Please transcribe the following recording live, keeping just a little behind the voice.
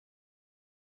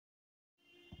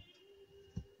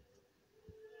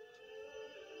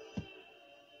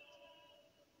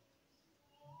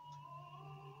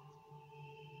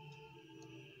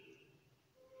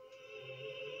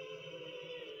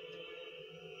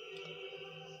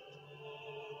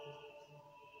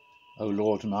O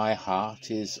Lord, my heart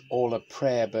is all a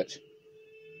prayer, but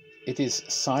it is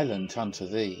silent unto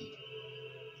thee.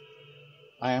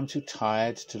 I am too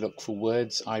tired to look for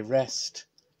words. I rest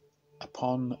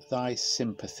upon thy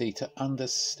sympathy to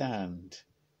understand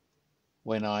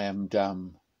when I am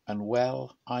dumb, and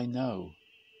well I know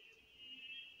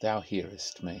thou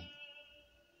hearest me.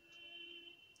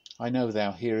 I know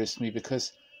thou hearest me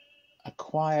because a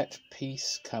quiet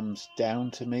peace comes down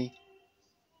to me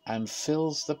and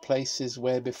fills the places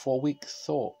where before weak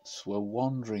thoughts were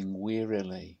wandering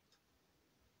wearily.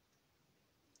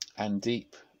 And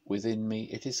deep within me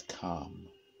it is calm,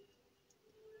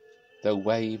 though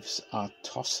waves are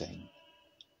tossing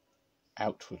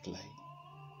outwardly.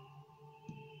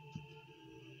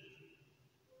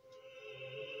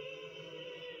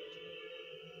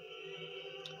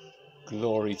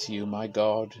 Glory to you, my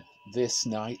God, this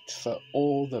night for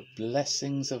all the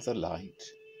blessings of the light.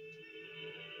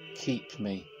 Keep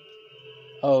me,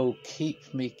 oh,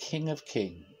 keep me, King of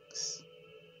Kings,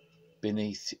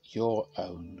 beneath your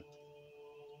own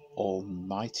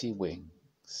almighty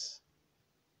wings.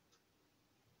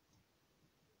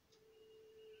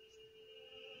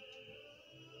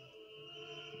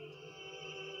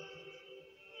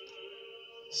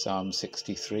 Psalm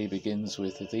 63 begins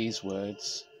with these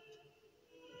words: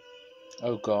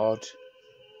 O God,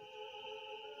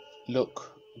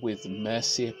 look with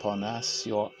mercy upon us,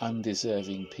 your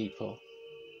undeserving people.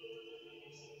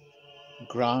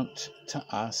 Grant to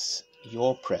us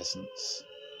your presence,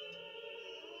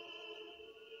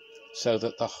 so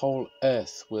that the whole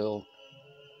earth will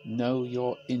know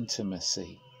your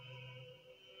intimacy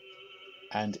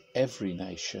and every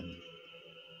nation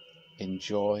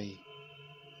enjoy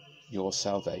your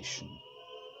salvation.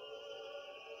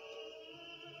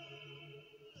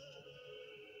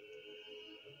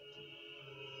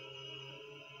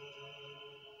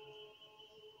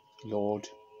 Lord,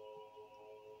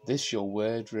 this your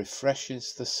word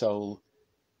refreshes the soul,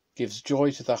 gives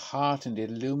joy to the heart, and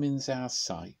illumines our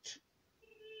sight.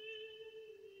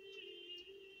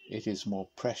 It is more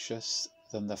precious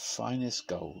than the finest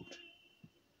gold,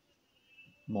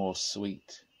 more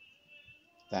sweet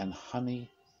than honey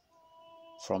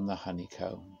from the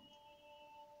honeycomb.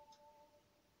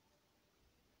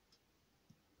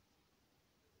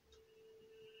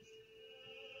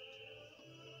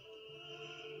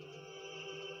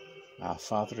 Our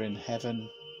Father in heaven,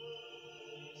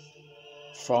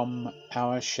 from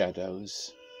our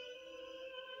shadows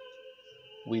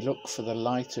we look for the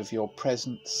light of your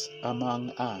presence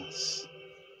among us,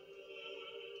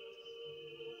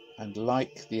 and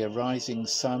like the arising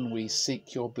sun we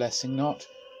seek your blessing, not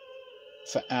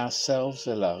for ourselves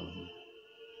alone,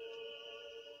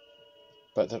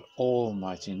 but that all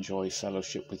might enjoy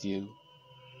fellowship with you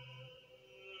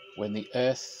when the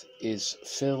earth is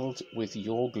filled with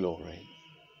your glory,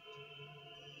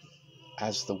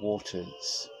 as the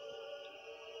waters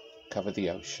cover the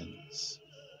oceans.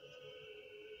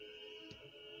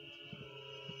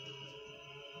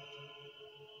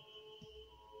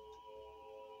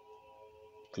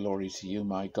 Glory to you,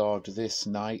 my God, this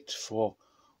night for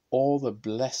all the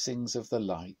blessings of the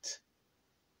light.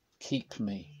 Keep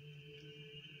me,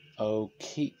 oh,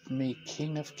 keep me,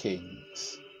 King of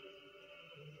Kings,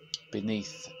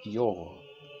 beneath your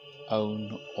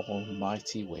own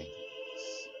almighty wings.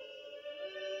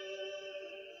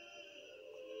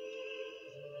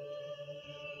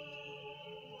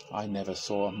 I never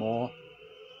saw a moor,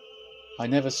 I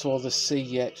never saw the sea,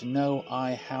 yet know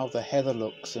I how the heather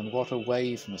looks and what a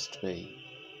wave must be.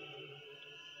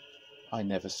 I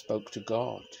never spoke to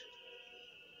God,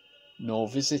 nor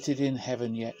visited in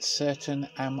heaven, yet certain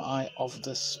am I of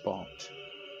the spot,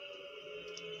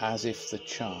 as if the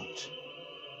chart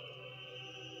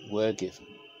were given.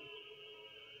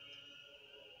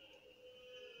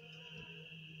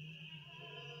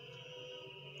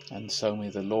 And so may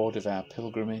the Lord of our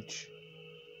pilgrimage,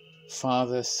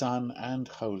 Father, Son, and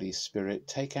Holy Spirit,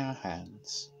 take our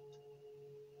hands,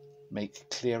 make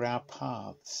clear our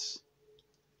paths,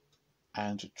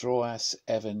 and draw us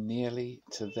ever nearly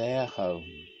to their home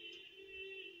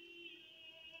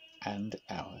and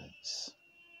ours.